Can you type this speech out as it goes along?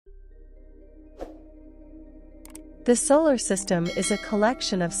The solar system is a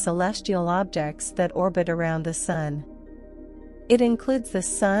collection of celestial objects that orbit around the Sun. It includes the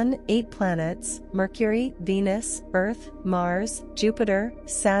Sun, 8 planets: Mercury, Venus, Earth, Mars, Jupiter,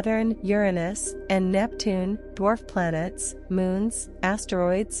 Saturn, Uranus, and Neptune, dwarf planets, moons,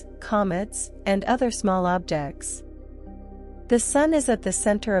 asteroids, comets, and other small objects. The Sun is at the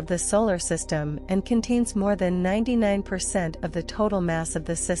center of the solar system and contains more than 99% of the total mass of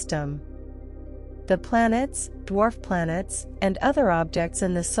the system. The planets, dwarf planets, and other objects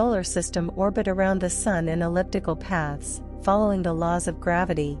in the solar system orbit around the Sun in elliptical paths, following the laws of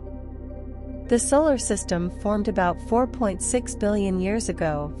gravity. The solar system formed about 4.6 billion years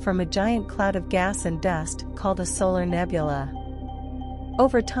ago from a giant cloud of gas and dust called a solar nebula.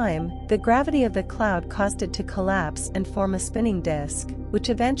 Over time, the gravity of the cloud caused it to collapse and form a spinning disk, which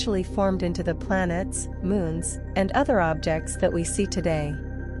eventually formed into the planets, moons, and other objects that we see today.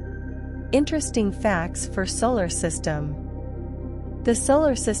 Interesting facts for solar system. The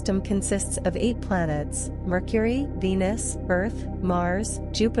solar system consists of 8 planets: Mercury, Venus, Earth, Mars,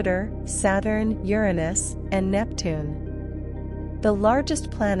 Jupiter, Saturn, Uranus, and Neptune. The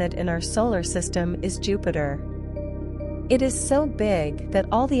largest planet in our solar system is Jupiter. It is so big that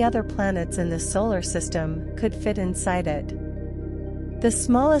all the other planets in the solar system could fit inside it. The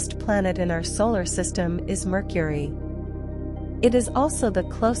smallest planet in our solar system is Mercury. It is also the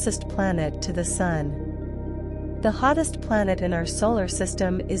closest planet to the Sun. The hottest planet in our solar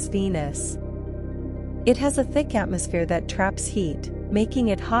system is Venus. It has a thick atmosphere that traps heat, making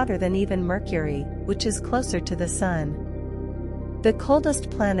it hotter than even Mercury, which is closer to the Sun. The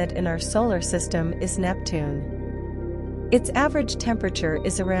coldest planet in our solar system is Neptune. Its average temperature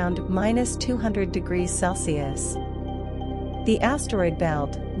is around -200 degrees Celsius. The asteroid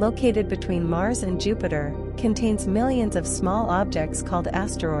belt, located between Mars and Jupiter, contains millions of small objects called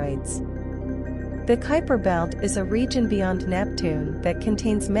asteroids. The Kuiper belt is a region beyond Neptune that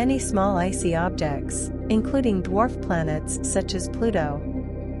contains many small icy objects, including dwarf planets such as Pluto.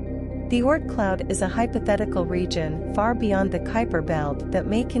 The Oort cloud is a hypothetical region far beyond the Kuiper belt that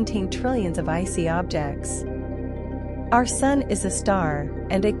may contain trillions of icy objects. Our Sun is a star,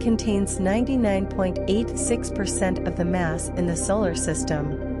 and it contains 99.86% of the mass in the solar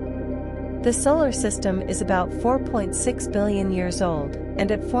system. The solar system is about 4.6 billion years old,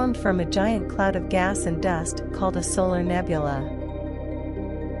 and it formed from a giant cloud of gas and dust called a solar nebula.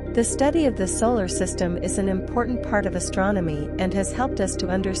 The study of the solar system is an important part of astronomy and has helped us to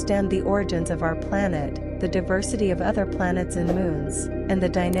understand the origins of our planet, the diversity of other planets and moons, and the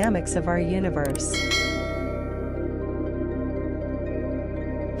dynamics of our universe.